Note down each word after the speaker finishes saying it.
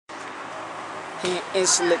here in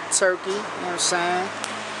Incirlik, Turkey. You know what I'm saying?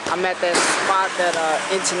 I'm at that spot, that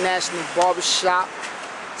international barbershop,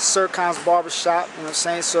 Serkan's Barbershop. You know what I'm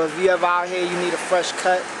saying? So if you ever out here, you need a fresh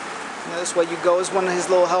cut, you know, that's where you go. It's one of his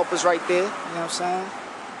little helpers right there. You know what I'm saying?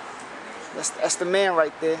 That's the man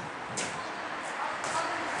right there.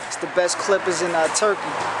 It's the best clippers in Turkey.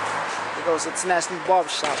 There goes International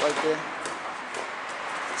Barbershop right there.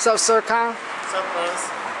 What's up, Serkan? What's up, fellas?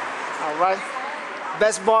 Alright.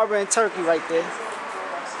 Best barber in Turkey right there.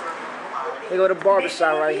 They go to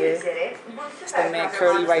Barbershop right here. It's that man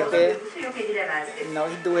Curly right there. You know,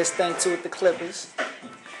 he do his thing too with the clippers.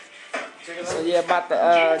 So yeah, about to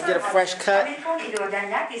get a fresh cut.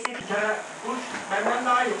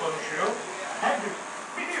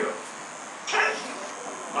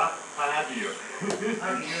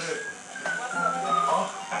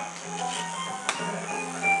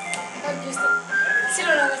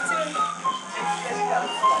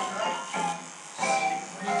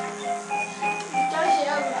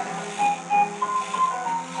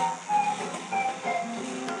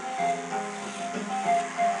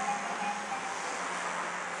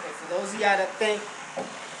 For those of y'all that think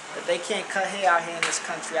that they can't cut hair out here in this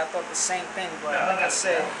country, I thought the same thing, but like I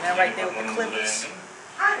said, man right there with the clippers,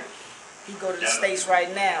 he go to the States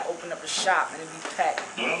right now, open up a shop, and it be packed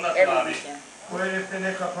every weekend.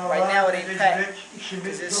 Right now it ain't packed,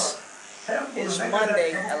 because it's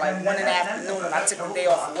Monday at like 1 in the afternoon. I took a day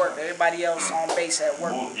off of work. Everybody else on base at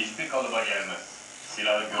work.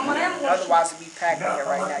 Otherwise it'd be packed here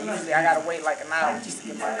right now. Usually I gotta wait like an hour just to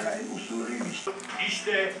get my cut.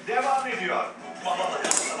 İşte devam ediyor.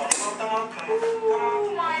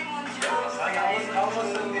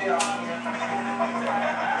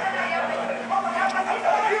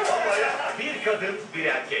 Bir kadın, bir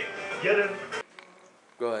erkek. Yarın.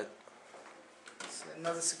 Go ahead. It's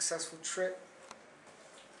another successful trip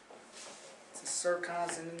to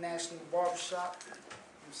Serkan's International Barbershop. You know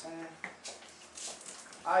what I'm saying?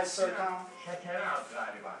 Alright, Serkan. Şekeri az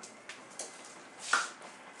galiba.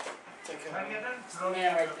 Take care. It's the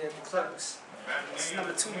man right there, the clippers. This is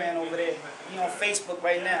number 2 man over there. He on Facebook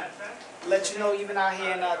right now. Let you know, even out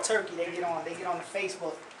here in Turkey, they get on the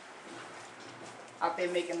Facebook. Out there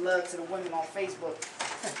making love to the women on Facebook.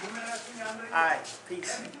 Alright,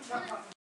 peace.